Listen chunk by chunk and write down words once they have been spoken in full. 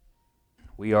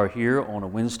We are here on a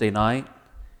Wednesday night,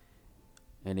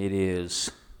 and it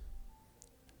is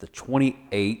the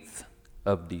 28th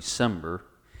of December.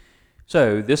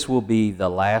 So this will be the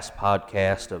last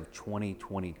podcast of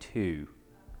 2022.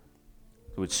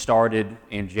 So it started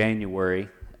in January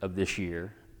of this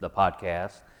year, the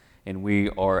podcast, and we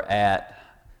are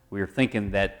thinking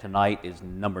that tonight is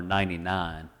number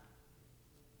 99.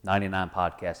 99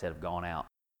 podcasts that have gone out.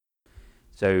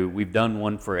 So we've done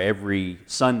one for every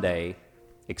Sunday,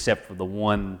 except for the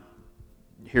one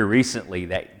here recently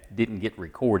that didn't get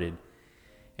recorded.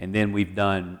 And then we've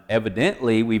done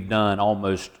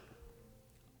almost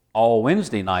all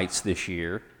Wednesday nights this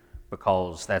year,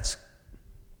 because that's,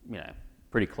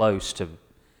 pretty close to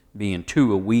being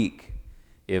 2 a week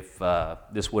if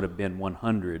this would have been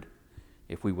 100,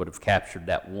 if we would have captured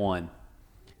that one.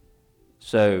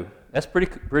 So that's pretty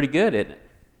good, isn't it?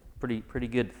 Pretty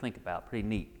good to think about, pretty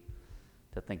neat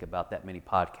to think about that many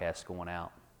podcasts going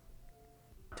out.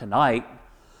 Tonight,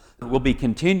 we'll be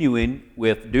continuing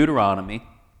with Deuteronomy,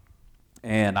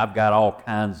 and I've got all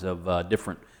kinds of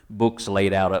different books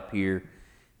laid out up here.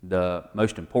 The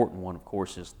most important one, of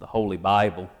course, is the Holy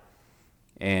Bible,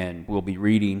 and we'll be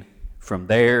reading from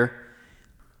there.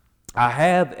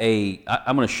 I'm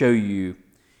going to show you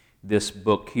this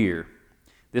book here.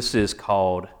 This is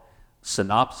called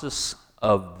Synopsis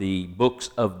of the Books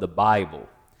of the Bible,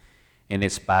 and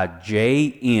it's by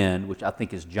J.N., which I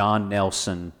think is John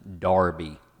Nelson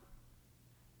Darby.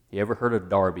 You ever heard of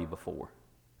Darby before?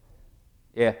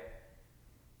 Yeah.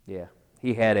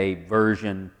 He had a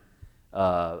version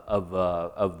of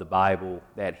the Bible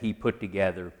that he put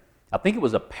together. I think it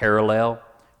was a parallel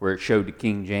where it showed the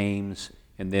King James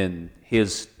and then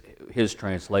his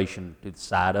translation to the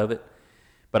side of it.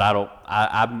 But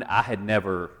I had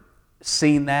never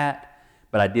seen that,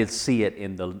 but I did see it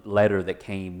in the letter that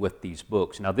came with these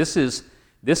books. Now this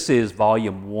is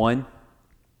volume 1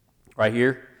 right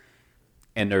here,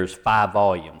 and there's 5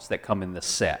 volumes that come in the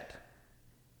set.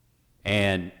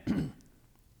 And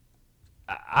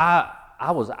I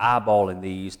was eyeballing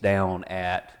these down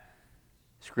at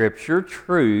Scripture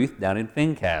Truth down in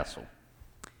Fincastle.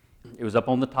 It was up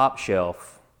on the top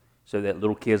shelf so that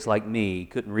little kids like me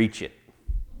couldn't reach it.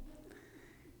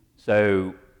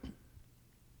 So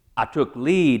I took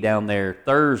Lee down there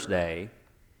Thursday,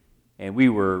 and we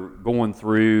were going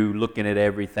through, looking at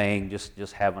everything,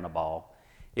 just having a ball.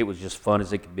 It was just fun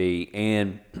as it could be.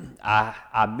 And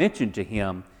I mentioned to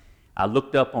him, I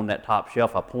looked up on that top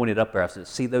shelf, I pointed up there, I said,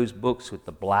 see those books with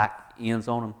the black ends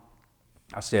on them?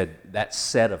 I said, that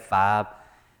set of 5.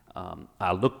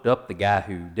 I looked up the guy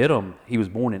who did them. He was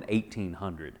born in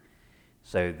 1800.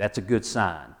 So that's a good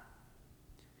sign.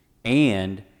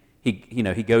 And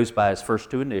he goes by his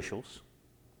first 2 initials,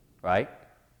 right?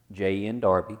 J.N.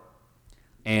 Darby.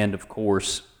 And of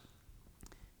course,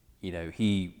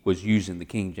 he was using the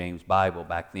King James Bible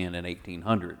back then in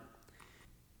 1800.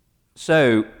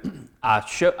 So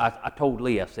I told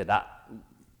Lee, I said, I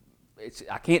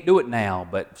can't do it now,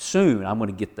 but soon I'm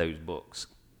going to get those books.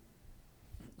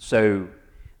 So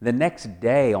the next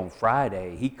day on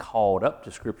Friday, he called up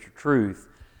to Scripture Truth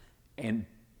and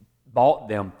bought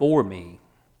them for me.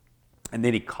 And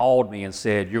then he called me and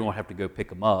said, you're going to have to go pick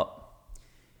them up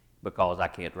because I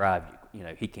can't drive.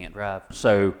 He can't drive.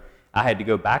 So I had to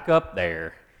go back up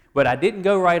there. But I didn't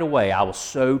go right away. I was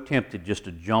so tempted just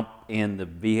to jump in the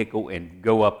vehicle and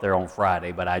go up there on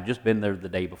Friday, but I'd just been there the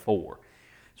day before.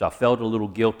 So I felt a little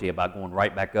guilty about going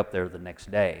right back up there the next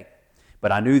day.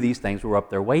 But I knew these things were up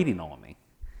there waiting on me.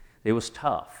 It was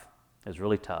tough. It was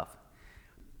really tough.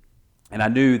 And I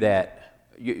knew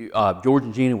that George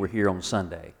and Gina were here on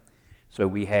Sunday. So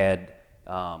we had,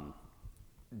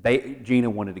 Gina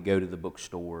wanted to go to the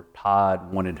bookstore.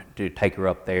 Todd wanted to take her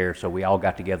up there. So we all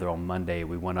got together on Monday.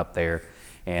 We went up there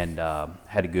and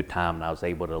had a good time. And I was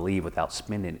able to leave without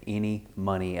spending any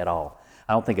money at all.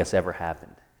 I don't think that's ever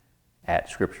happened at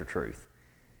Scripture Truth.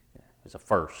 It's a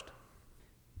first.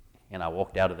 And I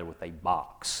walked out of there with a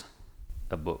box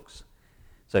of books.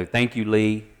 So thank you,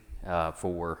 Lee,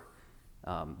 for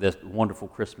this wonderful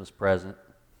Christmas present.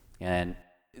 And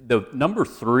the number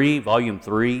 3, volume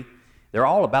 3, they're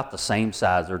all about the same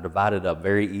size. They're divided up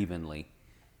very evenly.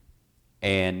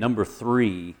 And number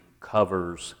 3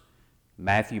 covers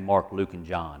Matthew, Mark, Luke, and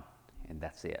John. And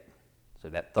that's it. So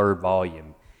that 3rd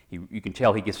volume, you can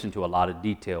tell he gets into a lot of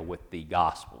detail with the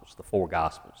Gospels, the 4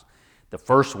 Gospels. The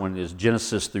first one is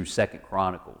Genesis through 2nd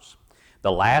Chronicles.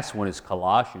 The last one is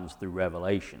Colossians through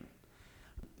Revelation.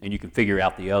 And you can figure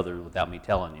out the other without me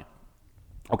telling you.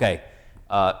 Okay,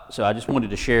 so I just wanted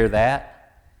to share that.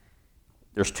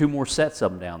 There's 2 more sets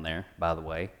of them down there, by the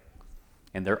way.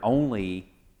 And they're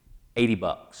only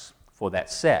 $80 for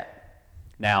that set.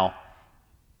 Now,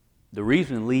 the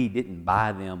reason Lee didn't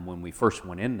buy them when we first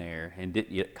went in there, and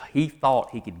he thought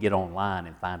he could get online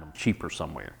and find them cheaper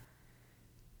somewhere.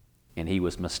 And he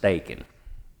was mistaken.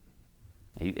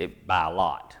 By a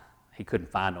lot. He couldn't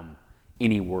find them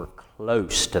anywhere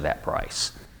close to that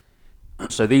price.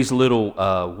 So these little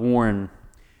Warren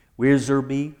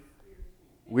Wiersbe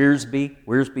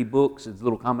books, these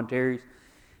little commentaries,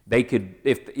 they could,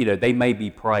 they may be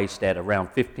priced at around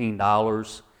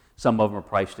 $15. Some of them are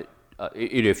priced at,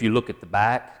 if you look at the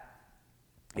back,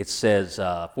 it says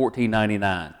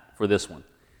 $14.99 for this one,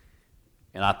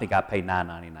 and I think I paid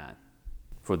 $9.99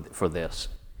 for this,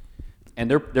 and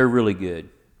they're really good.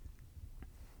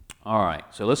 All right,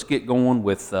 so let's get going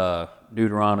with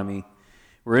Deuteronomy.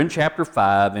 We're in chapter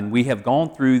 5, and we have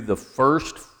gone through the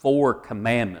first 4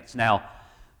 commandments. Now,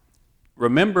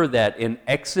 remember that in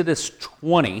Exodus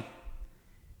 20,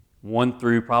 1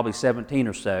 through probably 17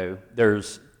 or so,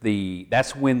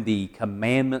 that's when the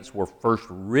commandments were first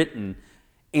written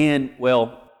in,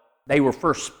 well, they were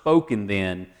first spoken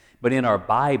then, but in our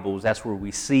Bibles, that's where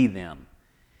we see them.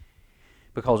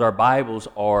 Because our Bibles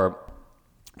are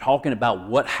talking about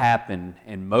what happened,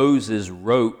 and Moses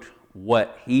wrote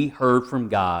what he heard from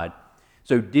God.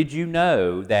 So did you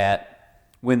know that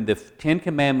when the 10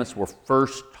 Commandments were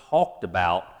first talked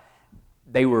about,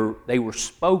 they were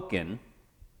spoken,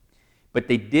 but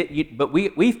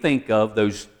we think of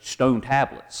those stone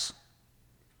tablets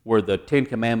where the 10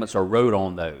 Commandments are wrote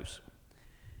on those.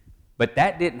 But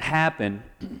that didn't happen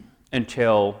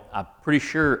until, I'm pretty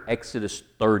sure, Exodus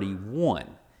 31,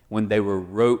 when they were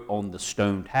wrote on the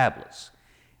stone tablets.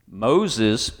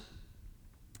 Moses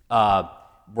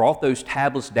brought those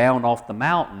tablets down off the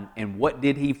mountain, and what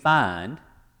did he find?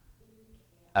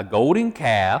 A golden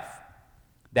calf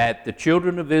that the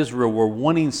children of Israel were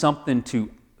wanting something to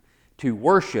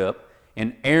worship,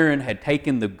 and Aaron had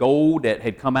taken the gold that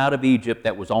had come out of Egypt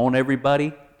that was on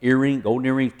everybody, golden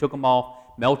earrings, took them off,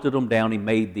 melted them down, he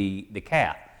made the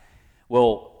calf.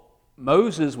 Well,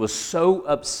 Moses was so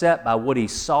upset by what he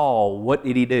saw, what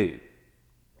did he do?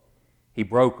 He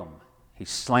broke them. He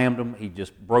slammed them. He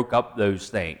just broke up those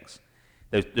things,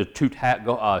 the 2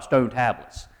 stone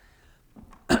tablets.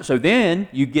 So then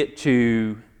you get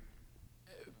to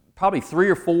probably 3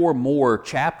 or 4 more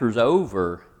chapters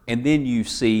over, and then you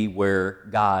see where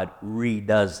God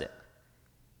redoes it.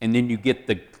 And then you get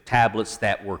the tablets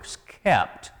that were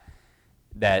kept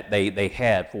that they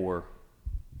had for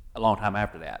a long time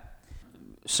after that.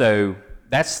 So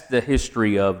that's the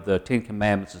history of the 10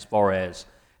 Commandments as far as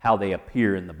how they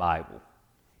appear in the Bible.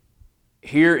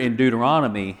 Here in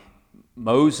Deuteronomy,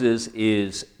 Moses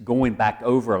is going back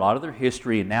over a lot of their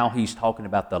history, and now he's talking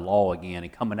about the law again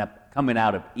and coming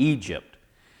out of Egypt.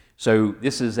 So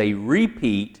this is a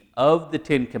repeat of the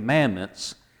 10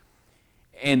 Commandments,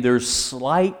 and there's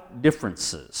slight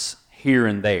differences here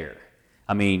and there.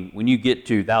 I mean, when you get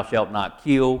to thou shalt not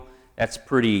kill, that's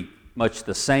pretty much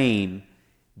the same,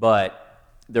 but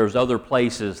there's other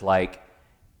places like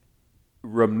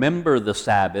remember the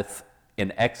Sabbath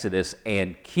in Exodus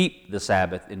and keep the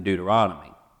Sabbath in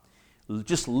Deuteronomy.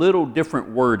 Just little different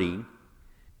wording.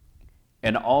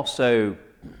 And also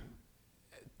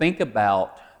think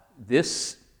about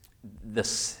this, the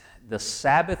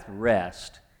Sabbath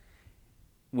rest.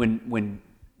 When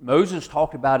Moses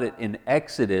talked about it in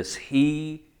Exodus,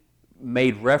 he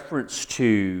made reference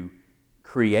to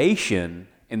creation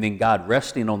and then God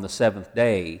resting on the 7th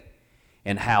day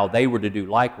and how they were to do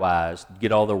likewise,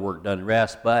 get all their work done and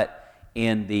rest. But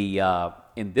in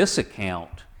this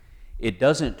account, it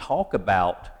doesn't talk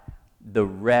about the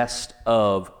rest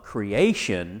of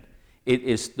creation. It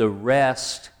is the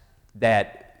rest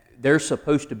that they're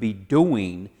supposed to be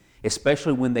doing,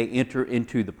 especially when they enter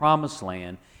into the promised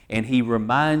land. And he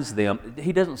reminds them,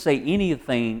 he doesn't say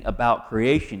anything about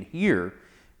creation here,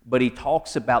 but he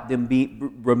talks about them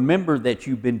remember that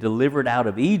you've been delivered out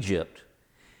of Egypt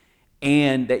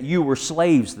and that you were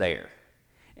slaves there.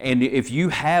 And if you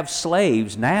have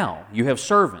slaves now, you have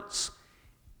servants,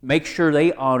 make sure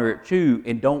they honor it too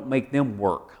and don't make them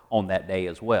work on that day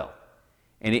as well.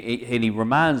 And he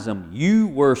reminds them, you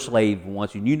were slaves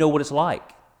once and you know what it's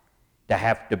like to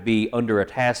have to be under a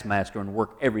taskmaster and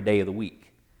work every day of the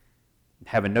week,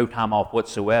 having no time off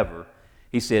whatsoever.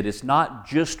 He said, it's not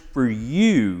just for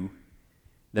you,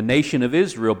 the nation of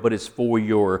Israel, but it's for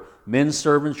your men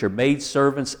servants, your maid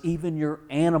servants, even your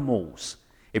animals.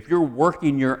 If you're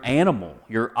working your animal,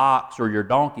 your ox or your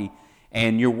donkey,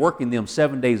 and you're working them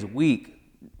 7 days a week,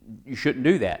 you shouldn't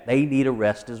do that. They need a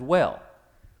rest as well.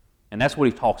 And that's what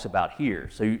he talks about here.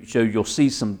 So you'll see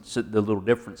the little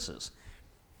differences.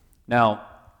 Now,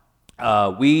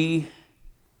 we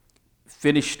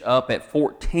finished up at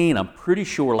 14, I'm pretty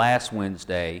sure, last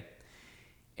Wednesday,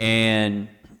 and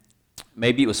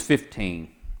maybe it was 15.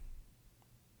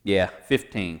 Yeah,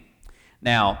 15.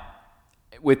 Now,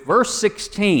 with verse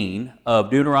 16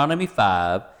 of Deuteronomy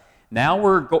 5,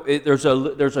 now there's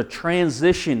a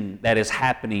transition that is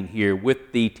happening here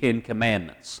with the Ten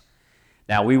Commandments.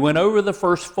 Now, we went over the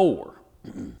first 4,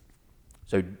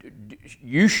 so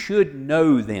you should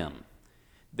know them.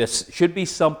 This should be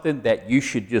something that you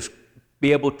should just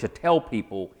be able to tell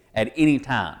people at any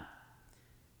time.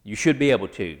 You should be able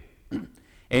to.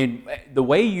 And the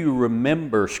way you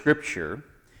remember Scripture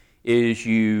is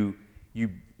you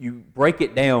break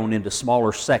it down into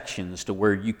smaller sections to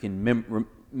where you can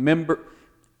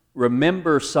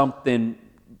remember something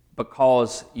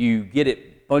because you get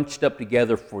it bunched up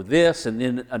together for this, and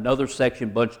then another section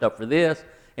bunched up for this,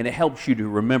 and it helps you to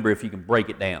remember if you can break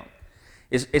it down.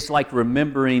 It's like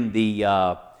remembering the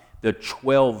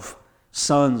 12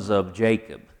 sons of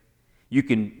Jacob. You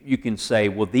can say,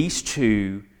 well, these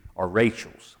 2 are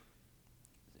Rachel's,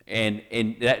 and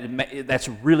that's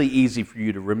really easy for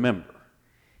you to remember.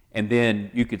 And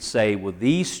then you could say, well,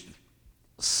 these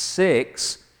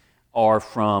 6 are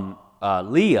from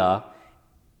Leah,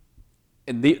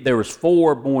 and there was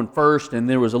 4 born first, and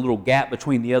there was a little gap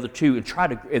between the other 2,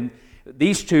 and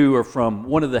these 2 are from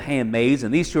one of the handmaids,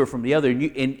 and these 2 are from the other,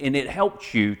 and it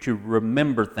helps you to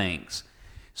remember things.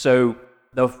 So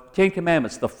the Ten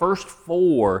Commandments, the first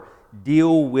 4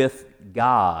 deal with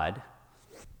God.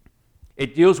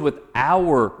 It deals with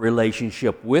our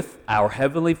relationship with our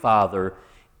Heavenly Father,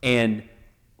 and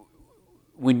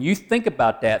when you think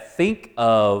about that, think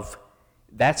of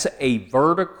that's a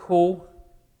vertical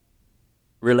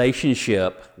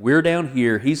relationship. We're down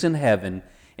here, He's in heaven,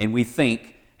 and we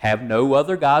think, have no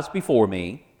other gods before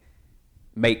me,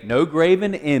 make no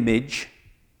graven image,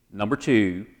 number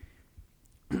 2,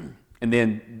 and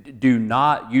then do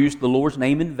not use the Lord's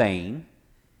name in vain,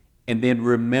 and then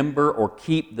remember or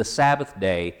keep the Sabbath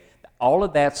day. All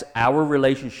of that's our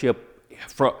relationship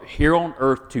from here on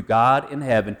earth to God in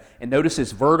heaven. And notice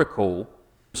it's vertical.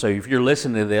 So if you're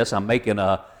listening to this, I'm making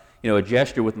a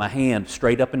gesture with my hand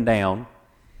straight up and down.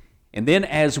 And then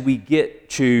as we get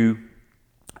to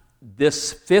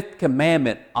this 5th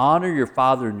commandment, honor your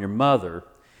father and your mother,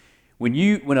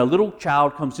 when a little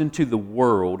child comes into the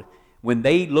world, when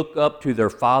they look up to their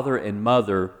father and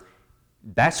mother,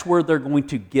 that's where they're going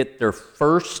to get their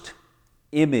first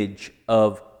image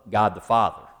of God the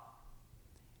Father.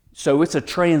 So it's a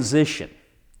transition.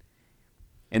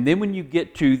 And then when you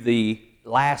get to the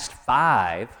last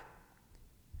 5,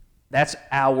 that's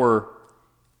our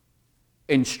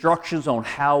instructions on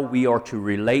how we are to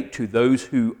relate to those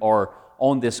who are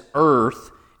on this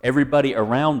earth, everybody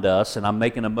around us, and I'm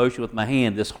making a motion with my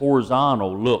hand, this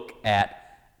horizontal look at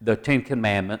the Ten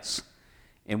Commandments.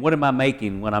 And what am I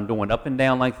making when I'm doing up and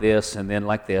down like this and then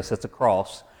like this? That's a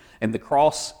cross. And the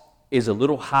cross is a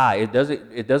little high.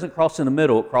 It doesn't cross in the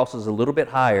middle. It crosses a little bit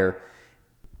higher.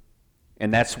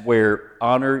 And that's where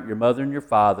honor your mother and your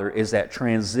father is that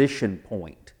transition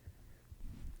point.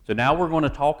 So now we're going to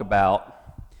talk about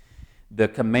the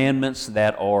commandments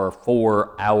that are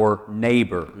for our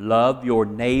neighbor. Love your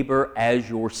neighbor as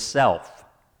yourself.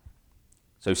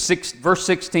 So verse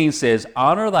 16 says,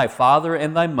 honor thy father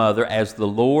and thy mother as the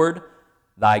Lord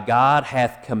thy God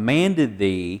hath commanded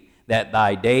thee, that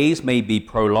thy days may be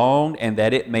prolonged, and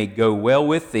that it may go well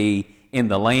with thee in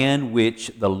the land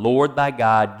which the Lord thy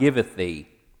God giveth thee.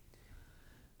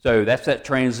 So that's that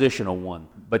transitional one.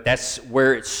 But that's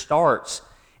where it starts,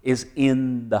 is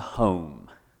in the home.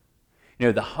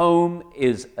 The home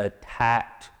is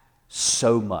attacked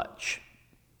so much.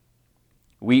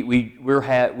 We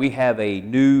have a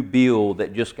new bill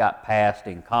that just got passed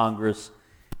in Congress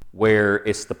where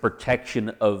it's the Protection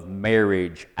of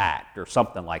Marriage Act or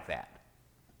something like that.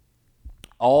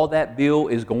 All that bill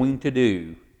is going to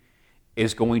do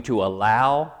is going to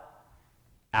allow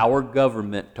our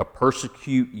government to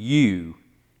persecute you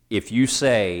if you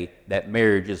say that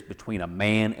marriage is between a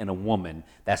man and a woman.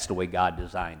 That's the way God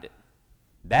designed it.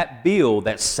 That bill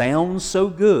that sounds so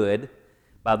good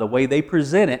by the way they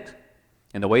present it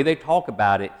and the way they talk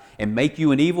about it and make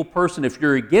you an evil person if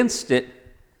you're against it,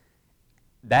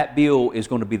 that bill is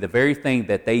going to be the very thing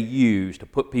that they use to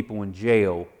put people in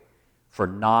jail for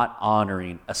not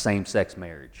honoring a same-sex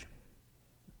marriage.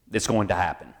 It's going to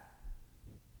happen.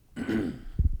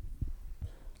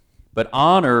 But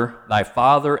honor thy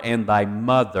father and thy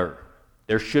mother.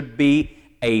 There should be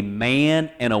a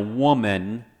man and a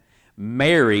woman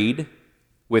married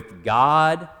with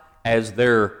God as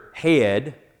their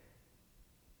head,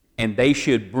 and they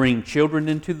should bring children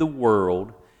into the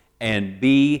world and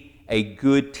be a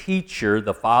good teacher.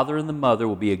 The father and the mother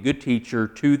will be a good teacher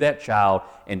to that child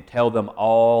and tell them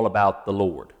all about the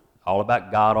Lord, all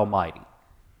about God Almighty.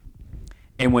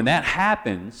 And when that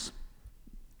happens,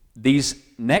 these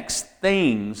next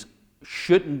things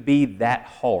shouldn't be that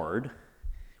hard.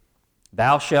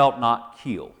 Thou shalt not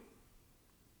kill.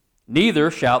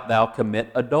 Neither shalt thou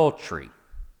commit adultery.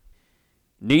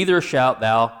 Neither shalt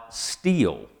thou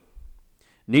steal.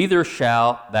 Neither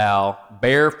shalt thou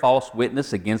bear false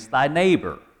witness against thy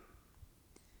neighbor.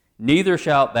 Neither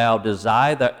shalt thou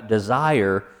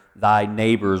desire thy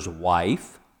neighbor's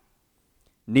wife.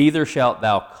 Neither shalt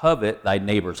thou covet thy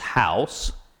neighbor's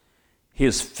house,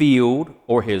 his field,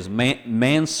 or his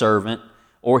manservant,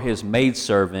 or his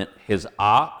maidservant, his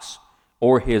ox,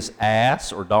 or his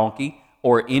ass or donkey,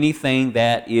 or anything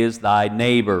that is thy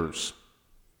neighbor's.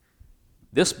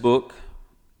 This book,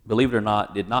 believe it or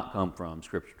not, did not come from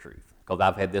Scripture Truth, because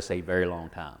I've had this a very long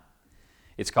time.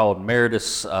 It's called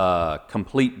Meredith's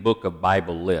Complete Book of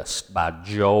Bible List by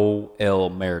Joel L.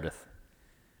 Meredith.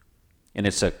 And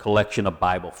it's a collection of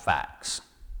Bible facts.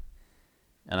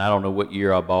 And I don't know what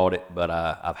year I bought it, but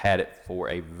I've had it for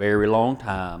a very long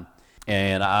time.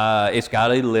 And it's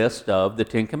got a list of the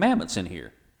Ten Commandments in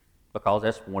here, because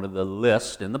that's one of the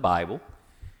lists in the Bible.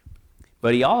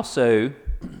 But he also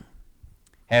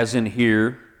has in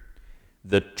here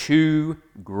the two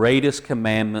greatest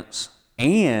commandments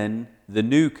and the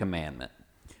new commandment.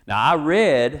 Now, I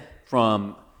read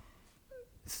from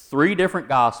 3 different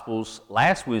Gospels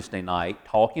last Wednesday night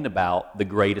talking about the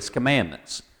greatest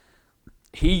commandments.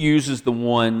 He uses the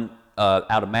one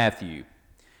out of Matthew.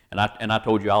 And I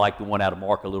told you I like the one out of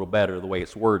Mark a little better, the way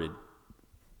it's worded.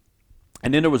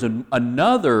 And then there was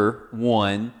another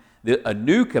one, a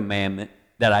new commandment,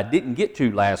 that I didn't get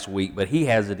to last week, but he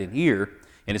has it in here,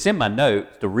 and it's in my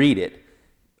notes to read it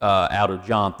out of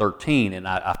John 13, and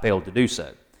I failed to do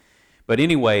so. But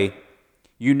anyway,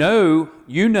 you know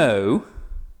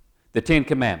the Ten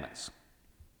Commandments.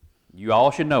 You all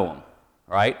should know them,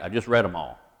 right? I just read them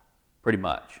all, pretty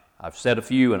much. I've said a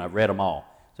few, and I've read them all,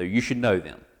 so you should know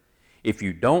them. If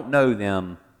you don't know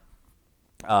them,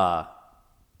 have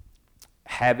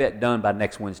it done by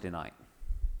next Wednesday night.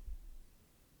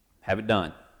 Have it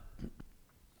done.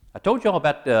 I told y'all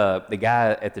about the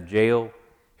guy at the jail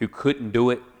who couldn't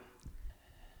do it.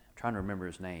 I'm trying to remember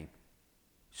his name.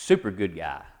 Super good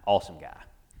guy, awesome guy.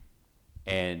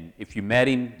 And if you met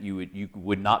him, you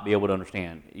would not be able to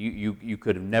understand. You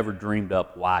could have never dreamed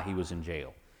up why he was in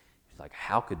jail. It's like,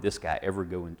 how could this guy ever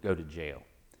go to jail?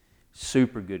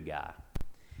 Super good guy.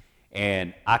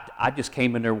 And I just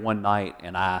came in there one night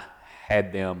and I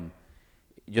had them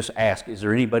just ask, is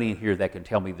there anybody in here that can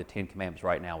tell me the Ten Commandments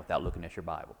right now without looking at your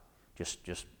Bible?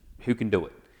 Just who can do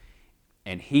it?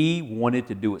 And he wanted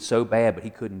to do it so bad, but he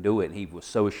couldn't do it, and he was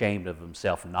so ashamed of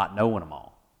himself for not knowing them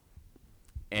all.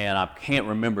 And I can't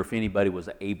remember if anybody was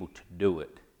able to do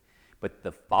it. But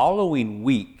the following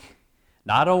week,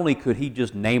 not only could he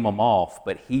just name them off,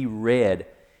 but he read,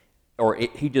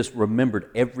 he just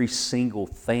remembered every single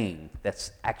thing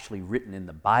that's actually written in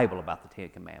the Bible about the Ten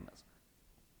Commandments.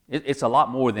 It's a lot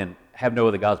more than have no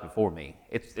other gods before me.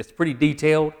 It's pretty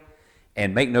detailed,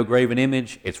 and make no graven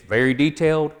image. It's very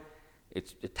detailed.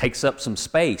 It takes up some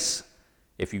space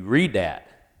if you read that.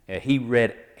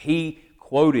 He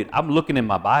quoted, I'm looking in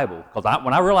my Bible, because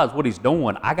when I realize what he's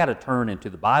doing, I got to turn into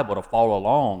the Bible to follow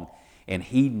along, and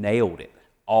he nailed it,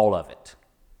 all of it,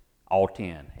 all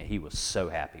 10, and he was so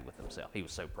happy with himself. He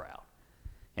was so proud,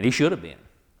 and he should have been.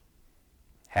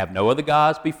 Have no other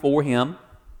gods before him.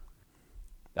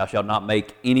 Thou shalt not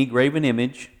make any graven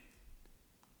image.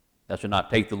 Thou shalt not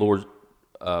take the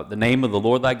name of the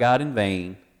Lord thy God in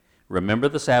vain. Remember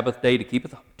the Sabbath day to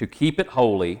keep it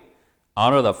holy.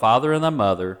 Honor thy father and thy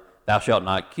mother. Thou shalt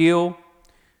not kill.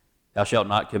 Thou shalt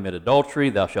not commit adultery.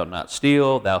 Thou shalt not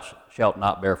steal. Thou shalt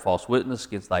not bear false witness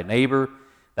against thy neighbor.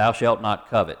 Thou shalt not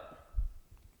covet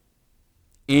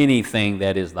anything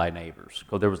that is thy neighbor's.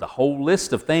 Because there was a whole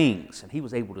list of things, and he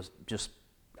was able to just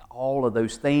all of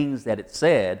those things that it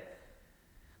said.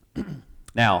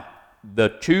 Now, the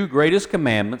 2 greatest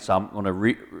commandments, I'm going to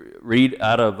read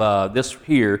out of this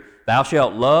here. Thou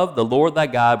shalt love the Lord thy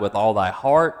God with all thy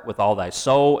heart, with all thy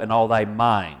soul, and all thy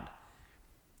mind.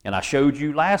 And I showed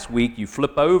you last week, you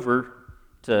flip over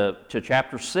to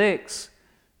chapter 6,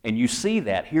 and you see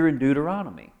that here in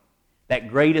Deuteronomy, that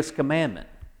greatest commandment.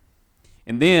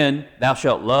 And then, thou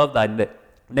shalt love thy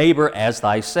neighbor as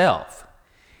thyself.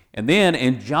 And then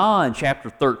in John chapter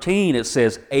 13, it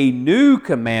says, a new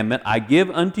commandment I give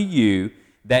unto you,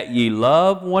 that ye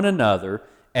love one another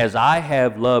as I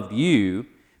have loved you,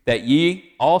 that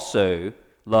ye also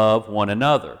love one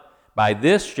another. By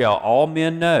this shall all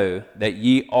men know that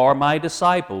ye are my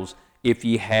disciples, if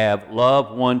ye have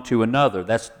love one to another.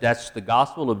 That's the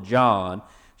Gospel of John,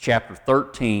 chapter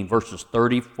 13, verses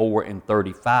 34 and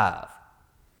 35.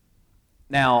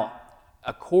 Now,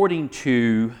 according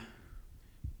to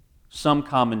some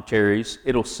commentaries,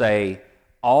 it'll say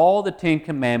all the Ten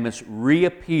Commandments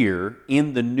reappear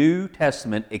in the New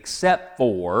Testament except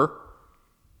for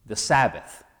the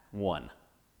Sabbath one.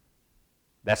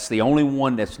 That's the only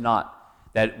one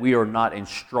that we are not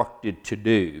instructed to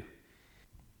do.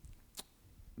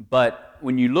 But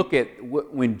when you look at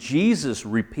when Jesus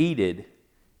repeated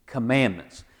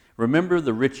commandments, remember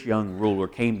the rich young ruler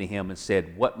came to him and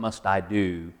said, "What must I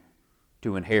do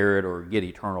to inherit or get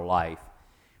eternal life?"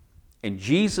 And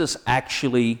Jesus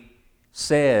actually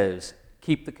says,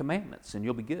 "Keep the commandments and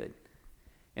you'll be good."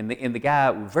 And the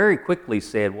guy very quickly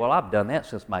said, "Well, I've done that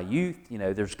since my youth.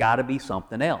 There's got to be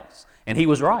something else." And he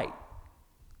was right.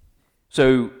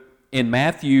 So in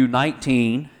Matthew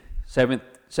 19,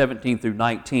 17 through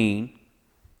 19,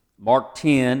 Mark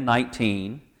 10,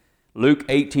 19, Luke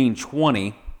 18,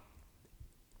 20,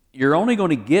 you're only going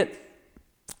to get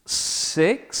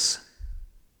 6,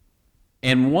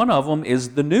 and one of them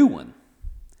is the new one.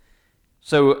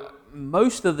 So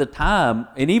most of the time,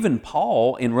 and even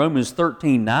Paul in Romans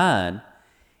 13, 9,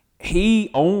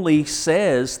 he only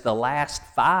says the last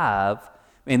 5,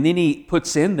 and then he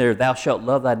puts in there, "Thou shalt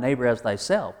love thy neighbor as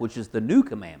thyself," which is the new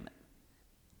commandment.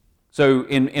 So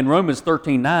in Romans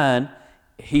 13, 9,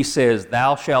 he says,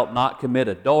 "Thou shalt not commit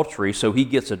adultery," so he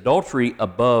gets adultery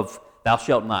above "thou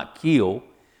shalt not kill."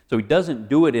 So he doesn't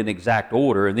do it in exact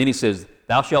order. And then he says,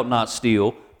 "Thou shalt not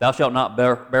steal, thou shalt not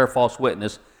bear false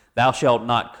witness, thou shalt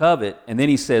not covet." And then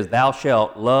he says, "Thou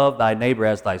shalt love thy neighbor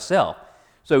as thyself."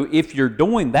 So if you're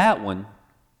doing that one,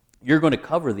 you're going to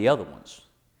cover the other ones.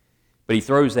 But he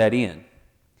throws that in.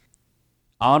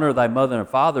 Honor thy mother and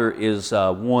father is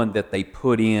one that they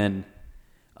put in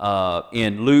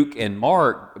Luke and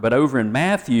Mark, but over in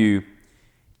Matthew,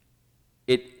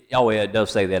 it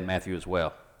does say that in Matthew as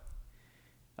well.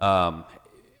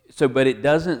 But it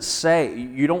doesn't say,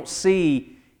 you don't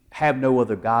see, "Have no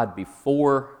other God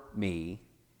before me."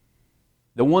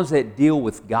 The ones that deal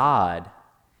with God,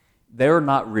 they're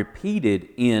not repeated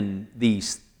in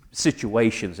these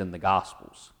situations in the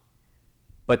Gospels.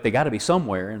 But they got to be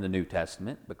somewhere in the New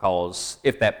Testament, because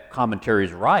if that commentary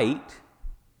is right.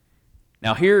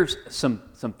 Now here's some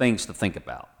things to think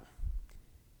about.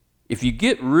 If you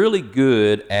get really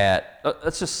good at,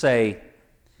 let's just say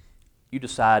you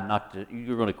decide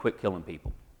you're going to quit killing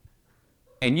people,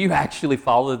 and you actually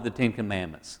followed the Ten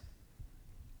Commandments,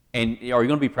 and are you going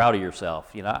to be proud of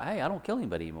yourself? Hey, I don't kill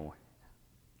anybody anymore.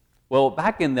 Well,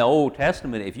 back in the Old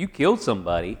Testament, if you killed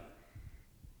somebody,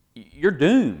 you're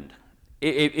doomed.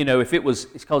 If it was,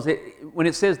 it's because when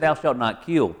it says "thou shalt not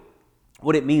kill,"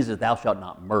 what it means is "thou shalt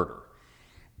not murder."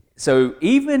 So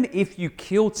even if you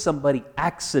killed somebody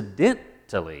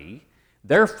accidentally,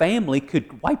 their family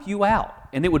could wipe you out,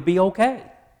 and it would be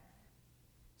okay.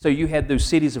 So you had those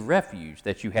cities of refuge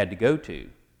that you had to go to.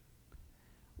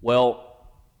 Well,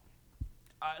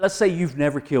 let's say you've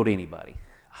never killed anybody.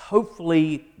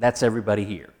 Hopefully that's everybody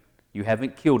here. You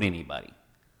haven't killed anybody.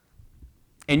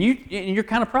 And you're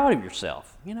kind of proud of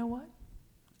yourself. You know what?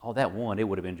 Oh, that one, it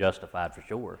would have been justified for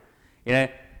sure.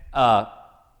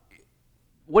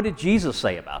 What did Jesus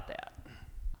say about that?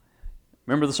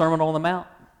 Remember the Sermon on the Mount?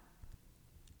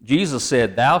 Jesus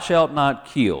said, "Thou shalt not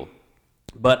kill,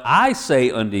 but I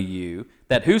say unto you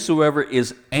that whosoever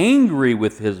is angry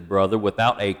with his brother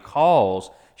without a cause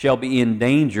shall be in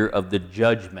danger of the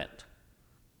judgment."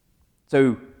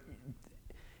 So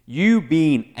you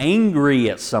being angry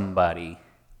at somebody,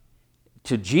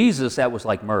 to Jesus, that was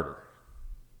like murder.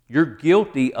 You're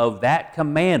guilty of that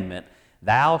commandment,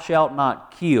 "Thou shalt not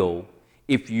kill,"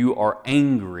 if you are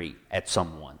angry at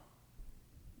someone.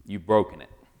 You've broken it.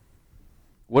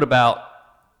 What about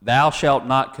 "thou shalt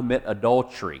not commit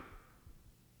adultery"?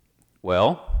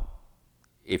 Well,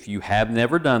 if you have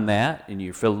never done that and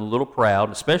you're feeling a little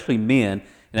proud, especially men,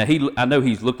 now I know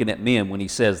he's looking at men when he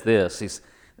says this. He's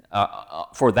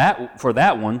for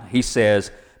that one, he says,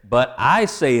 "But I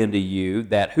say unto you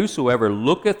that whosoever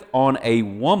looketh on a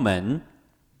woman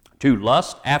to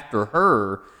lust after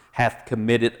her hath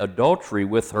committed adultery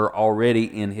with her already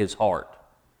in his heart."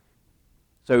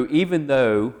 So even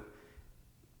though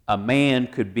a man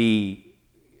could be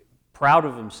proud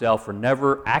of himself for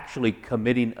never actually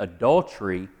committing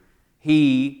adultery,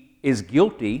 he is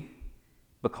guilty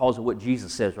because of what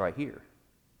Jesus says right here.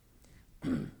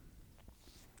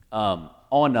 On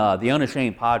the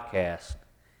Unashamed podcast,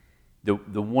 the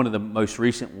one of the most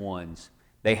recent ones,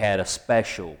 they had a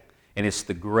special, and it's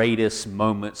the greatest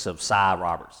moments of Cy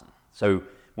Robertson. So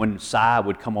when Cy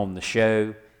would come on the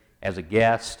show as a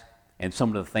guest, and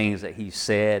some of the things that he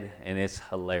said, and it's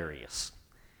hilarious.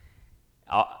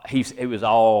 It was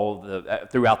all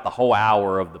throughout the whole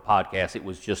hour of the podcast. It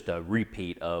was just a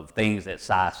repeat of things that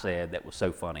Cy said that was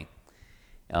so funny.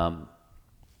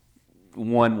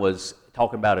 One was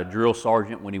talking about a drill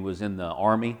sergeant when he was in the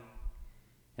Army,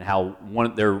 and how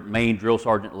their main drill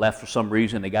sergeant left for some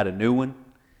reason. They got a new one,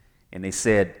 and they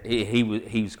said he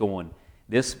was going,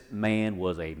 this man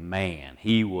was a man.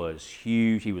 He was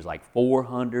huge. He was like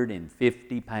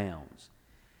 450 pounds.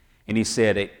 And he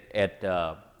said at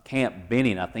Camp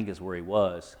Benning, I think is where he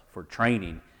was, for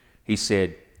training, he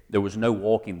said there was no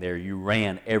walking there. You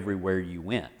ran everywhere you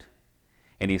went.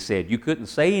 And he said you couldn't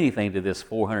say anything to this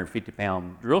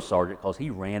 450-pound drill sergeant because he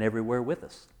ran everywhere with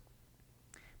us.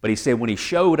 But he said when he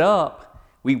showed up,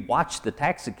 we watched the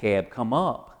taxi cab come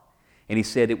up, and he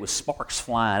said it was sparks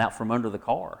flying out from under the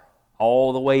car.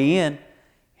 All the way in,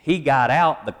 he got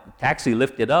out, the taxi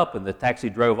lifted up, and the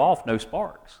taxi drove off, no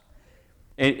sparks.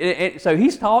 And so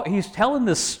he's telling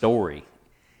this story,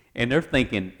 and they're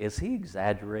thinking, is he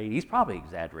exaggerating? He's probably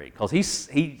exaggerating, because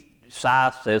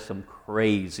Cy says some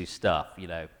crazy stuff, you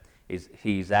know.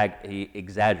 He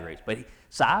exaggerates. But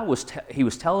Cy was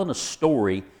telling a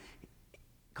story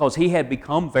because he had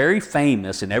become very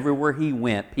famous, and everywhere he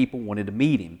went, people wanted to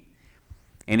meet him.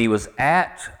 And he was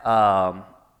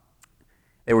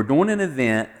they were doing an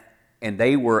event, and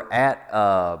they were at,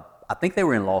 I think they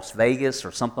were in Las Vegas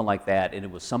or something like that, and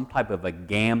it was some type of a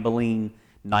gambling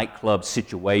nightclub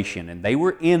situation. And they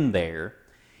were in there,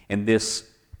 and this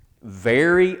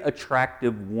very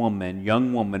attractive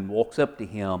young woman, walks up to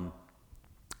him,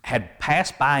 had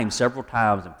passed by him several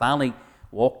times, and finally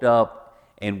walked up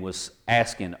and was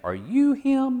asking, "Are you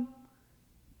him?"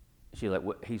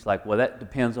 He's like, "Well, that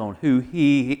depends on who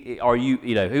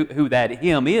who that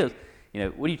him is. You know,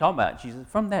 what are you talking about?" She said,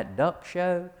 "From that duck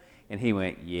show?" And he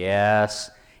went, "Yes."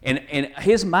 And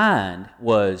his mind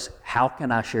was, how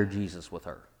can I share Jesus with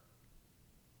her?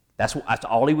 That's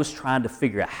all he was trying to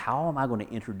figure out. How am I going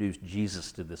to introduce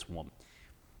Jesus to this woman?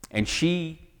 And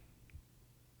she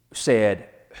said,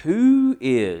 "Who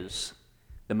is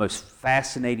the most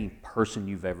fascinating person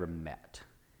you've ever met?"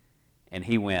 And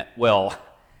he went, "Well,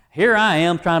 here I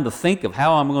am trying to think of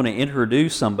how I'm going to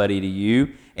introduce somebody to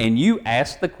you, and you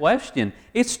asked the question.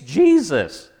 It's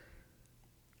Jesus.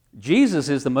 Jesus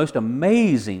is the most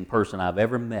amazing person I've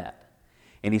ever met."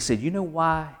 And he said, "You know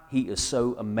why he is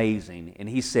so amazing?" And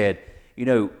he said, "You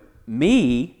know,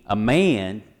 me, a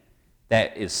man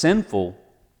that is sinful,"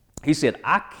 he said,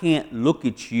 "I can't look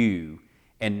at you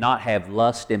and not have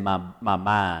lust in my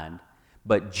mind,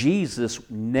 but Jesus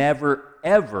never,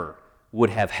 ever would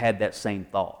have had that same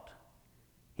thought.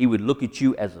 He would look at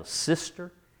you as a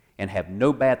sister and have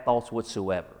no bad thoughts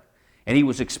whatsoever." And he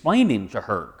was explaining to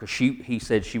her, because he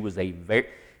said she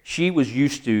was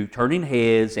used to turning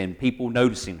heads and people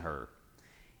noticing her.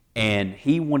 And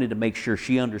he wanted to make sure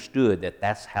she understood that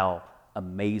that's how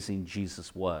amazing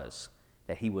Jesus was,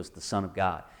 that he was the Son of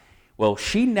God. Well,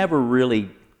 she never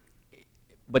really,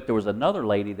 but there was another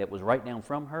lady that was right down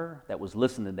from her that was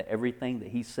listening to everything that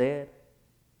he said.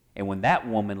 And when that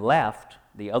woman left,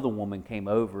 the other woman came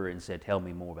over and said, "Tell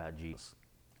me more about Jesus.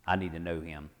 I need to know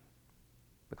him."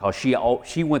 Because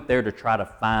she went there to try to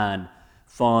find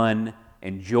fun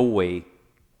and joy,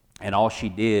 and all she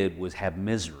did was have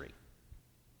misery.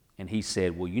 And he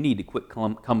said, "Well, you need to quit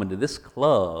coming to this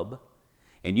club,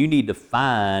 and you need to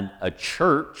find a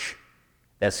church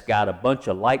that's got a bunch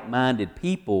of like-minded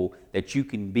people that you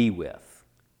can be with."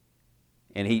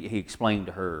 And he explained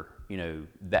to her, you know,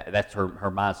 that's her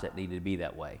mindset needed to be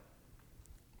that way.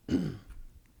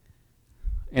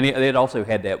 And it also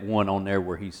had that one on there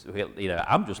where he's, you know,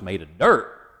 "I'm just made of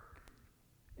dirt."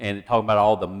 And talking about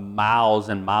all the miles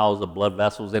and miles of blood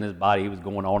vessels in his body. He was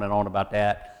going on and on about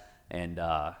that. And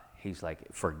he's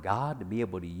like, "For God to be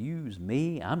able to use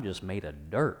me, I'm just made of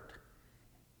dirt.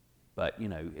 But, you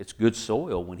know, it's good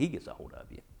soil when he gets a hold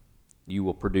of you. You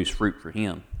will produce fruit for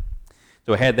him."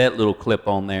 So I had that little clip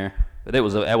on there. But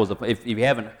if you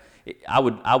haven't, I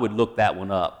would look that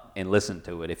one up and listen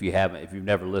to it if you've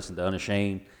never listened to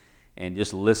Unashamed, and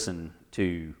just listen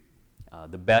to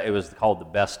it was called The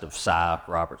Best of Cy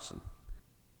Robertson.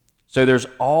 So there's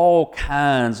all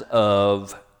kinds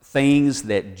of things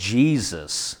that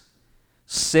Jesus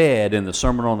said in the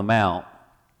Sermon on the Mount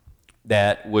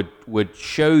that would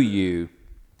show you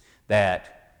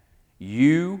that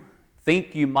you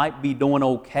think you might be doing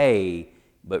okay,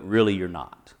 but really you're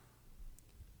not.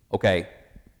 Okay.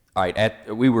 All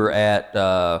right, we were at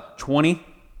 20.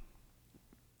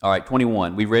 All right,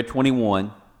 21. We read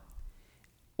 21.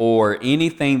 or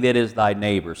anything that is thy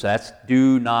neighbor. So that's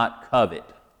do not covet.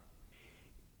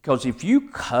 Because if you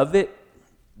covet,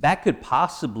 that could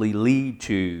possibly lead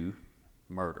to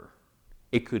murder.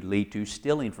 It could lead to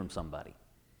stealing from somebody.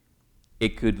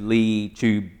 It could lead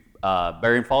to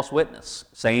bearing false witness,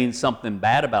 saying something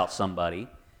bad about somebody.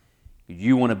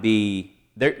 You want to be,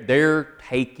 they're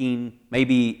taking,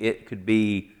 maybe it could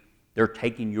be they're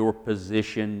taking your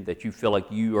position that you feel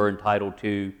like you are entitled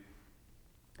to.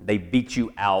 They beat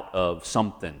you out of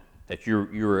something that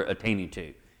you're attaining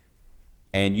to.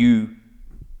 And you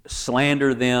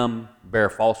slander them, bear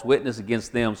false witness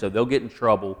against them, so they'll get in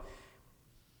trouble.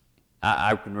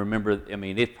 I can remember,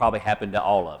 it probably happened to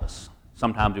all of us.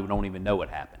 Sometimes we don't even know it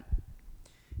happened.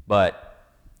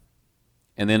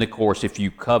 And then, of course, if you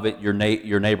covet your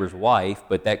neighbor's wife,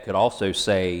 but that could also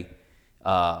say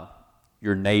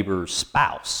your neighbor's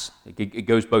spouse. It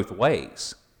goes both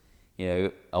ways.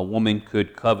 A woman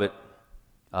could covet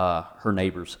her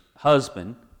neighbor's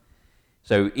husband.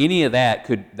 So any of that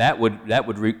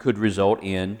could result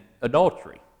in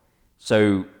adultery.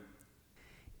 So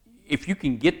if you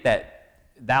can get that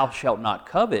 "thou shalt not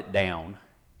covet" down,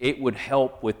 it would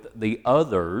help with the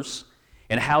others.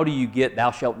 And how do you get "thou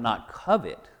shalt not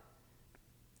covet"?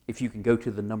 If you can go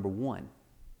to the number one,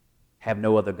 have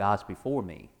no other gods before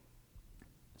me.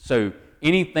 So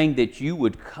anything that you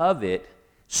would covet,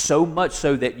 so much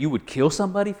so that you would kill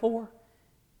somebody for,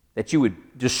 that you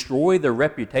would destroy their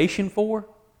reputation for,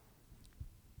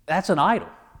 that's an idol.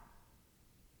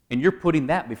 And you're putting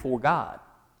that before God.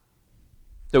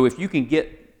 So if you can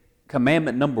get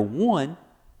commandment number one,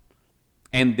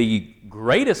 and the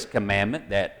greatest commandment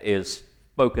that is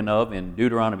spoken of in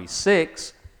Deuteronomy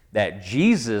 6, that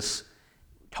Jesus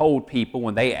told people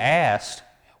when they asked,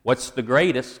 what's the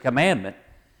greatest commandment?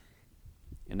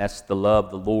 And that's to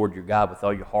love the Lord your God with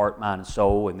all your heart, mind, and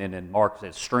soul. And then in Mark it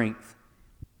says strength.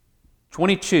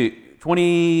 22.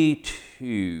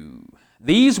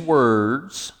 These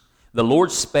words the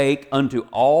Lord spake unto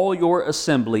all your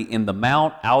assembly in the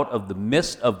mount out of the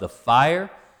midst of the fire,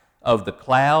 of the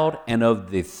cloud, and of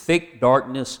the thick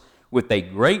darkness with a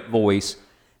great voice,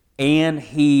 and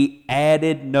he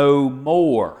added no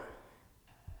more.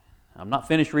 I'm not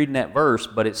finished reading that verse,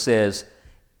 but it says,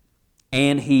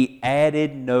 and he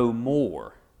added no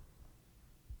more.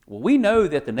 Well, we know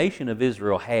that the nation of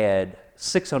Israel had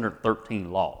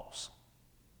 613 laws.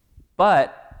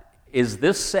 But is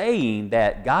this saying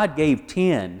that God gave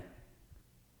 10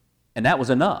 and that was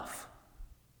enough?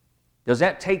 Does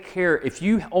that take care, if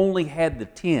you only had the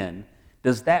 10,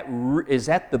 is that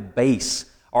the base?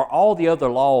 Are all the other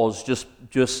laws just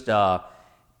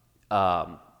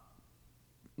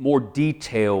more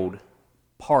detailed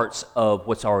parts of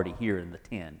what's already here in the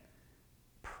 10?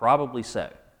 Probably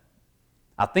so.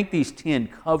 I think these 10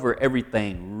 cover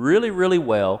everything really, really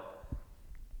well,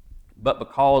 but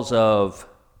because of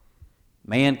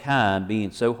mankind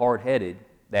being so hard-headed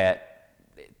that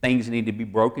things need to be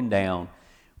broken down,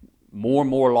 more and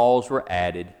more laws were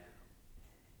added.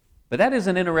 But that is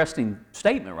an interesting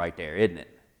statement right there, isn't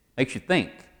it? Makes you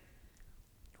think.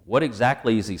 What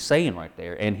exactly is he saying right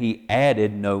there? And he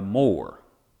added no more.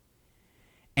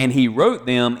 And he wrote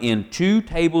them in 2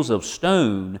 tables of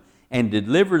stone and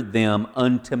delivered them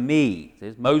unto me.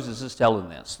 Moses is telling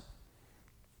this.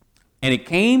 And it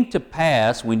came to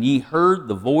pass when ye heard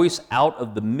the voice out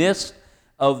of the midst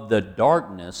of the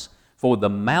darkness, for the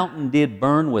mountain did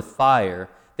burn with fire,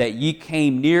 that ye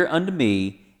came near unto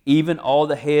me, even all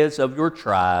the heads of your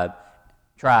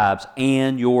tribes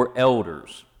and your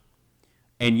elders.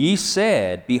 And ye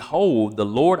said, behold, the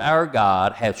Lord our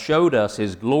God hath showed us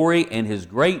his glory and his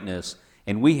greatness,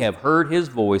 and we have heard his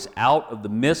voice out of the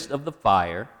midst of the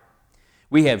fire.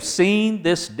 We have seen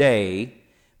this day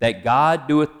that God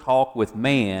doeth talk with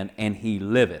man, and he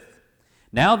liveth.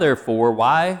 Now therefore,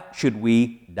 why should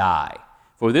we die?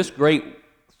 For this great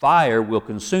fire will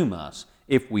consume us.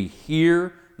 If we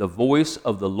hear the voice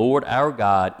of the Lord our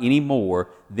God any more,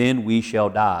 then we shall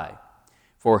die.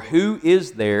 For who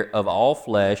is there of all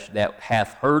flesh that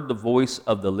hath heard the voice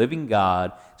of the living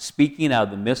God speaking out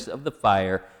of the midst of the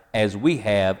fire, as we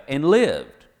have, and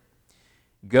lived?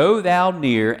 Go thou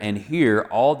near and hear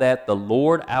all that the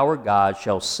Lord our God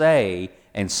shall say,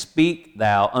 and speak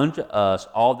thou unto us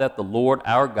all that the Lord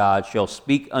our God shall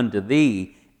speak unto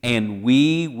thee, and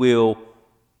we will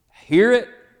hear it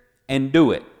and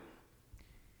do it.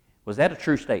 Was that a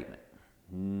true statement?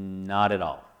 Not at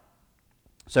all.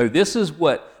 So this is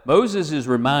what Moses is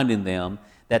reminding them,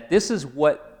 that this is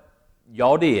what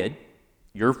y'all did,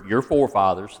 your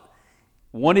forefathers,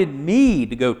 wanted me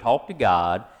to go talk to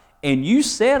God, and you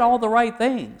said all the right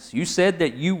things. You said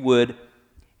that you would,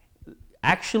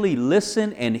 actually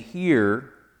listen and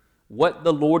hear what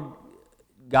the Lord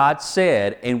God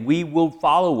said, and we will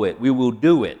follow it. We will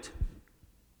do it.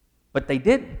 But they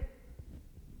didn't.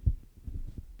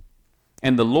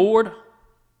 And the Lord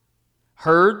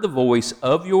heard the voice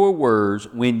of your words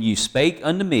when you spake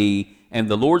unto me, and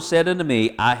the Lord said unto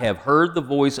me, I have heard the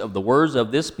voice of the words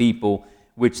of this people,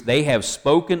 which they have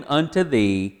spoken unto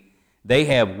thee. They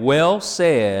have well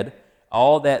said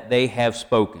all that they have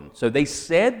spoken. So they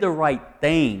said the right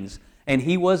things, and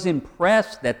he was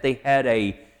impressed that they had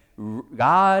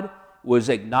God was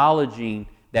acknowledging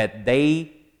that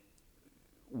they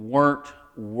weren't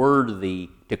worthy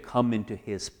to come into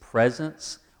his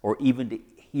presence or even to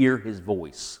hear his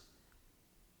voice.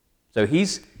 So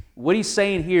what he's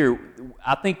saying here,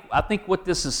 I think what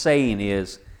this is saying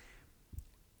is,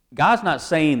 God's not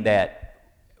saying that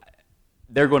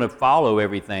they're going to follow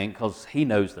everything, because he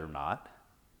knows they're not.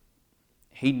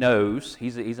 He knows,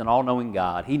 he's an all-knowing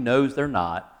God. He knows they're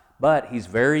not, but he's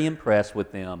very impressed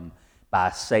with them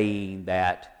by saying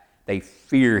that they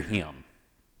fear him,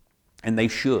 and they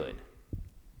should.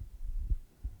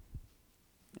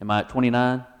 Am I at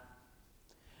 29?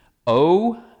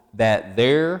 Oh, that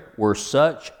there were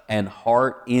such an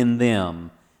heart in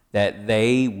them that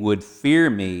they would fear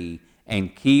me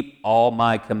and keep all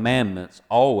my commandments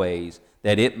always,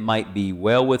 that it might be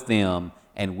well with them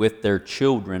and with their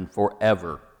children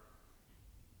forever.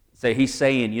 So he's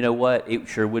saying, you know what? It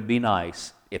sure would be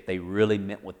nice if they really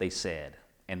meant what they said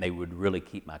and they would really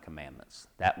keep my commandments.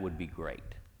 That would be great.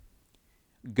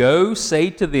 Go,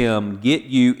 say to them, get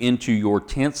you into your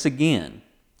tents again.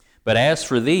 But as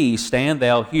for thee, stand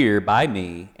thou here by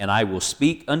me, and I will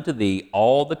speak unto thee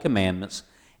all the commandments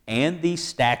and the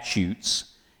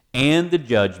statutes and the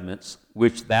judgments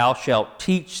which thou shalt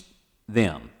teach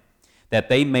them, that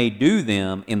they may do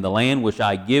them in the land which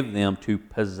I give them to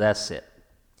possess it.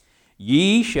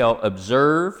 Ye shall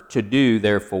observe to do,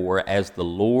 therefore, as the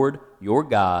Lord your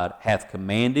God hath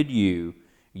commanded you.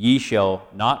 Ye shall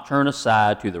not turn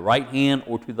aside to the right hand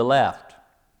or to the left.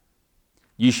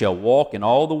 Ye shall walk in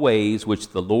all the ways which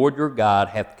the Lord your God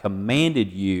hath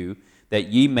commanded you, that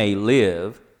ye may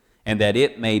live, and that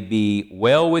it may be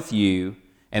well with you,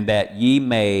 and that ye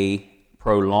may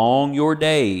prolong your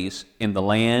days in the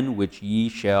land which ye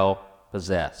shall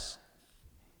possess.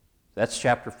 That's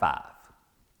chapter 5.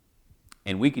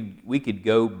 And we could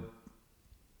go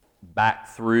back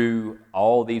through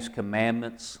all these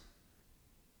commandments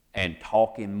and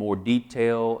talk in more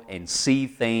detail and see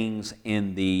things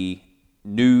in the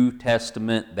New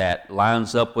Testament that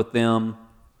lines up with them.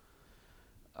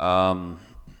 The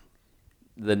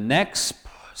next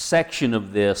section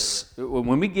of this,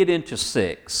 when we get into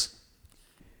 6,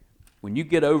 when you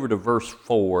get over to verse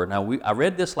 4, now I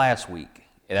read this last week.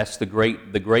 That's the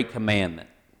great commandment.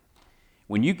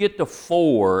 When you get to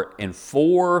 4, and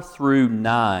 4 through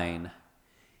 9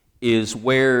 is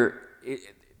where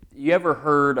you ever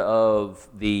heard of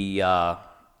the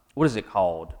what is it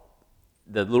called?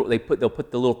 They'll put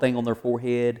the little thing on their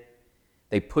forehead.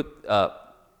 They put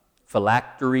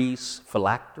phylacteries.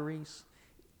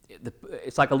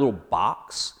 It's like a little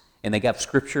box, and they got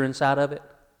scripture inside of it.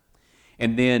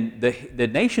 And then the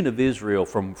nation of Israel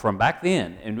from back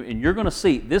then, and you're going to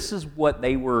see, this is what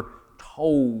they were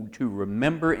told to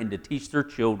remember and to teach their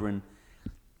children.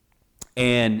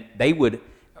 And they would,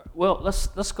 well,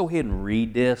 let's go ahead and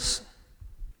read this,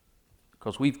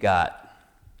 because we've got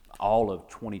all of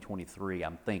 2023,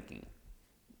 I'm thinking,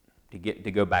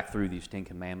 to go back through these 10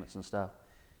 commandments and stuff.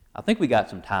 I think we got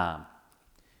some time.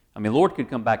 I mean, the Lord could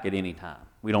come back at any time.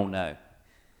 We don't know.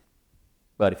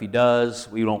 But if he does,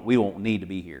 we won't need to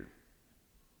be here.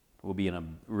 We'll be in a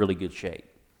really good shape.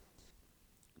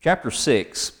 Chapter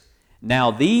 6.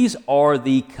 Now these are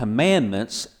the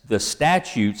commandments, the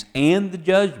statutes, and the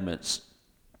judgments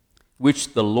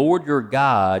which the Lord your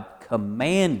God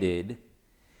commanded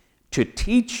to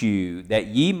teach you, that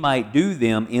ye might do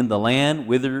them in the land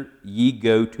whither ye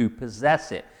go to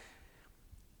possess it.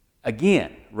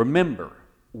 Again, remember,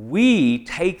 we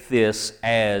take this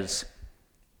as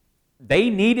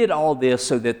they needed all this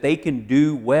so that they can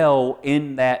do well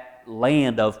in that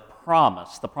land of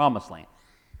promise, the promised land.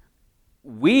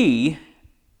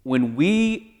 When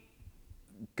we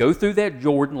go through that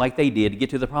Jordan like they did to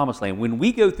get to the promised land, when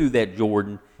we go through that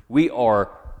Jordan, we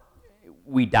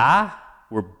die,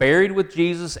 we're buried with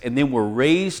Jesus, and then we're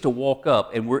raised to walk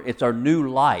up, and it's our new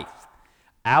life.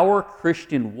 Our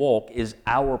Christian walk is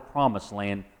our promised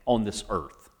land on this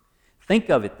earth. Think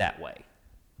of it that way.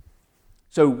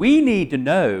 So we need to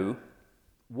know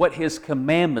what his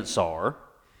commandments are.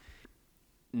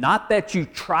 Not that you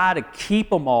try to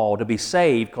keep them all to be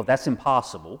saved, because that's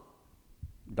impossible.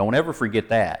 Don't ever forget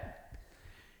that.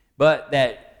 But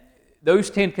that those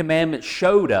 10 commandments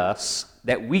showed us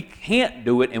that we can't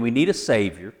do it and we need a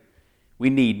Savior. We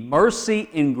need mercy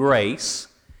and grace,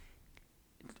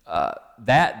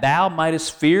 that thou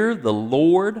mightest fear the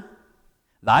Lord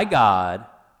thy God,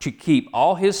 to keep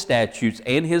all his statutes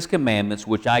and his commandments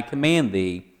which I command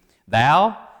thee,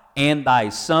 thou and thy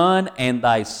son and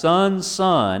thy son's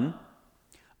son,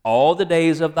 all the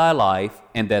days of thy life,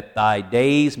 and that thy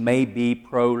days may be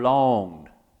prolonged.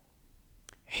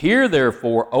 Hear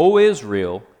therefore, O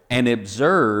Israel, and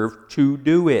observe to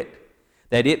do it,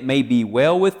 that it may be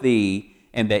well with thee,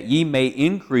 and that ye may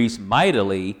increase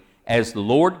mightily, as the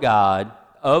Lord God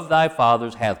of thy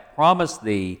fathers hath promised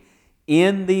thee,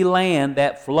 in the land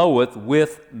that floweth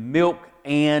with milk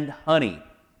and honey.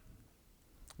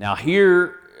 Now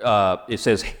here it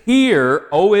says, Hear,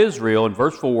 O Israel, in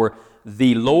verse 4,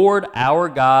 the Lord our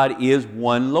God is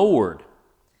one Lord.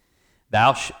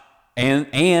 Thou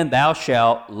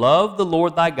shalt love the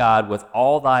Lord thy God with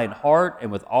all thine heart,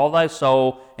 and with all thy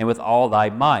soul, and with all thy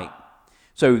might.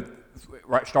 So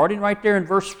starting right there in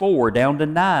verse 4 down to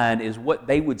 9 is what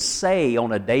they would say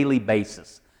on a daily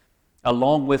basis,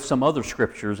 along with some other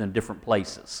scriptures in different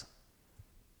places.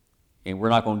 And we're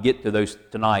not going to get to those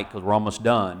tonight because we're almost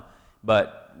done,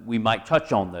 but we might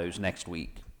touch on those next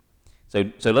week.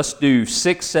 So let's do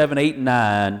 6, 7, 8, and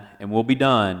 9, and we'll be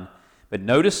done. But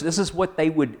notice this is what they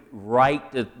would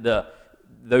write,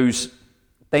 those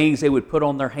things they would put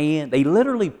on their hand. They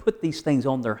literally put these things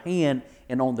on their hand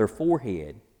and on their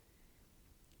forehead.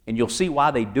 And you'll see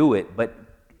why they do it, but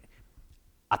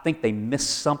I think they miss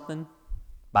something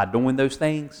by doing those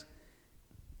things.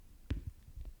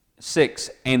 6,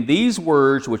 and these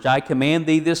words which I command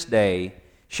thee this day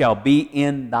shall be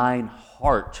in thine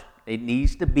heart. It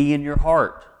needs to be in your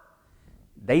heart.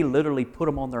 They literally put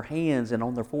them on their hands and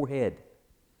on their forehead.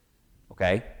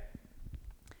 Okay?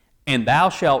 And thou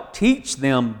shalt teach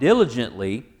them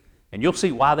diligently, and you'll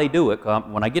see why they do it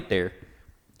when I get there.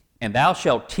 And thou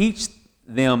shalt teach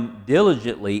them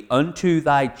diligently unto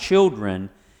thy children,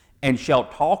 and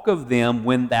shalt talk of them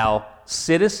when thou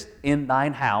sittest in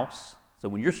thine house. So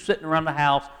when you're sitting around the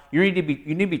house, you need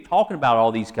to be talking about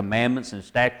all these commandments and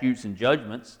statutes and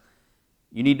judgments.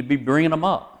 You need to be bringing them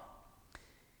up.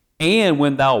 And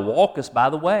when thou walkest by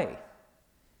the way,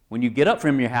 when you get up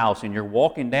from your house and you're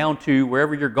walking down to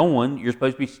wherever you're going, you're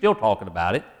supposed to be still talking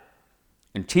about it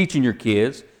and teaching your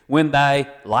kids. When thou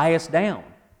liest down,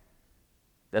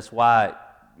 that's why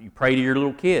you pray to your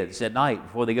little kids at night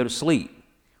before they go to sleep.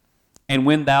 And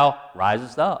when thou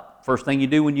risest up, first thing you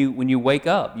do when you wake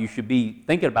up, you should be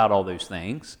thinking about all those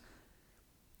things.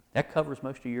 That covers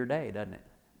most of your day, doesn't it?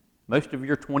 Most of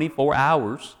your 24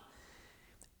 hours.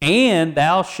 And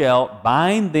thou shalt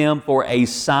bind them for a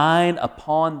sign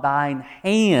upon thine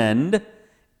hand,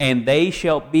 and they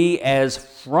shall be as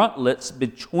frontlets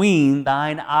between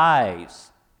thine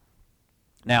eyes.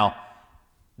 Now,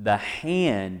 the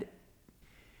hand,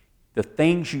 the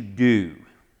things you do,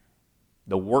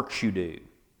 the works you do,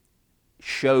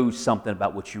 shows something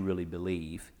about what you really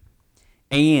believe,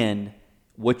 and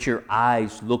what your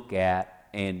eyes look at.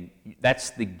 And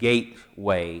that's the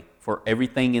gateway for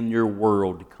everything in your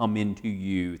world to come into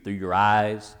you through your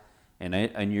eyes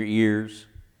and your ears.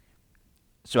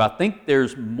 So I think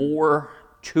there's more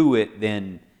to it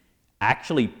than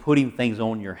actually putting things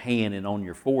on your hand and on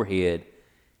your forehead.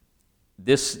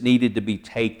 This needed to be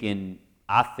taken,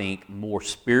 I think, more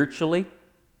spiritually.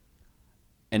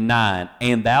 And 9,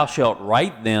 and thou shalt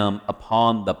write them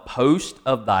upon the post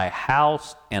of thy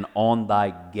house and on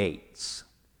thy gates.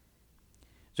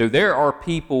 So there are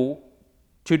people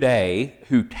today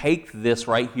who take this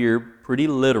right here pretty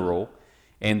literal,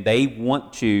 and they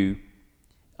want to,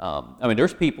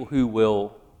 there's people who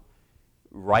will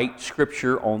write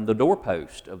scripture on the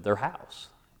doorpost of their house.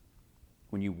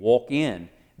 When you walk in,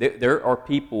 there are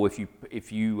people,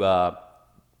 if you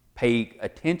pay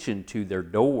attention to their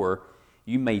door,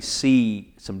 you may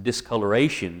see some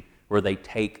discoloration where they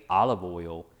take olive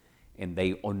oil and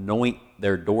they anoint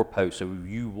their doorpost. So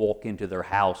you walk into their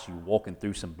house, you're walking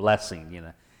through some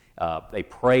blessing. They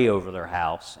pray over their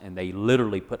house, and they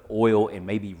literally put oil and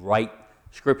maybe write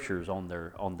scriptures on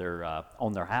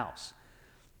their house.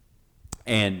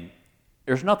 And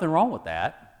there's nothing wrong with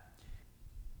that.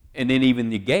 And then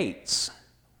even the gates,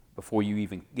 before you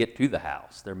even get to the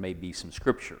house, there may be some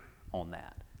scripture on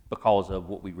that because of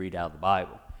what we read out of the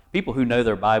Bible. People who know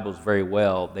their Bibles very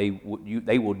well, they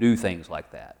will do things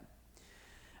like that.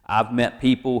 I've met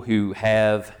people who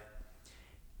have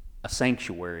a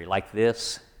sanctuary like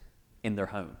this in their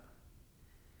home.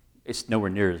 It's nowhere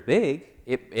near as big,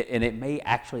 and it may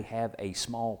actually have a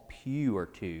small pew or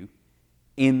two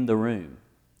in the room.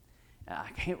 And I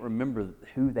can't remember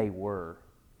who they were,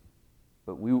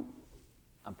 but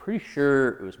I'm pretty sure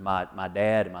it was my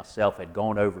dad and myself had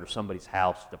gone over to somebody's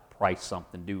house to price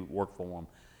something, do work for them.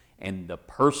 And the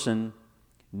person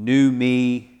knew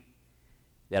me,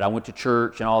 that I went to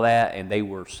church and all that, and they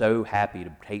were so happy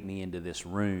to take me into this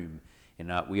room.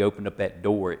 And we opened up that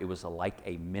door. It was like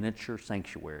a miniature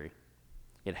sanctuary.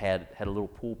 It had a little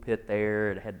pulpit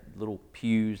there. It had little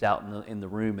pews out in the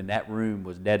room, and that room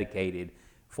was dedicated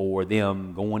for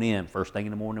them going in. First thing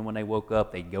in the morning when they woke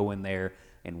up, they'd go in there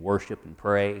and worship and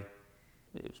pray.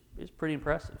 It was pretty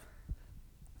impressive.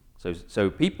 So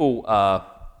people,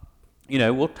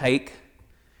 will take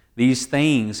these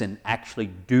things and actually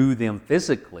do them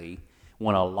physically,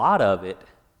 when a lot of it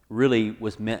really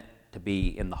was meant to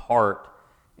be in the heart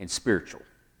and spiritual.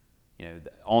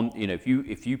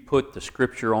 If you put the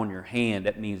scripture on your hand,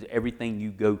 that means everything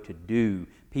you go to do,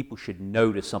 people should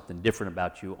notice something different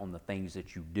about you on the things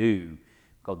that you do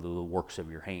because of the works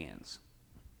of your hands.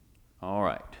 All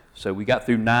right, so we got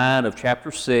through 9 of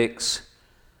chapter 6,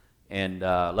 and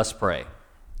let's pray.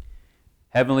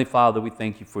 Heavenly Father, we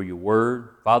thank you for your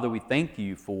word. Father, we thank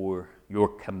you for your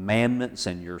commandments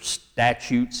and your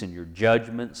statutes and your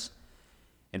judgments.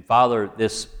 And Father,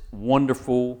 this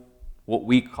wonderful, what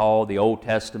we call the Old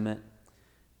Testament.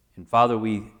 And Father,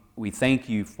 we thank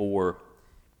you for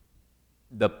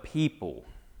the people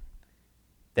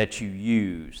that you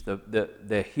use,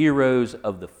 the heroes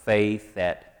of the faith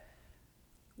that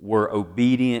were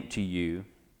obedient to you,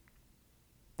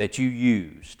 that you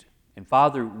used. And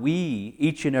Father, we,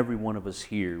 each and every one of us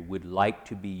here, would like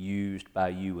to be used by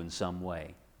you in some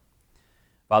way.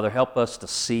 Father, help us to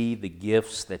see the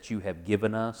gifts that you have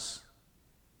given us.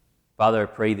 Father, I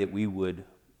pray that we would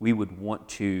want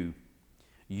to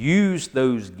use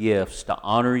those gifts to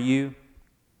honor you,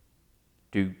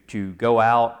 to go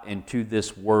out into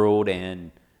this world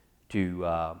and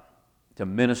to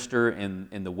minister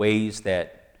in the ways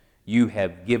that you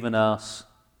have given us.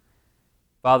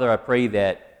 Father, I pray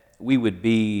that we would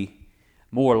be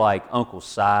more like Uncle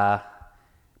Si,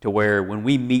 to where when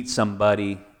we meet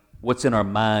somebody, what's in our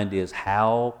mind is,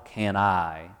 how can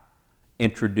I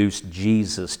introduce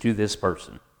Jesus to this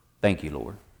person? Thank you,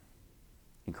 Lord.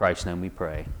 In Christ's name we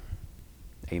pray.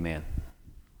 Amen.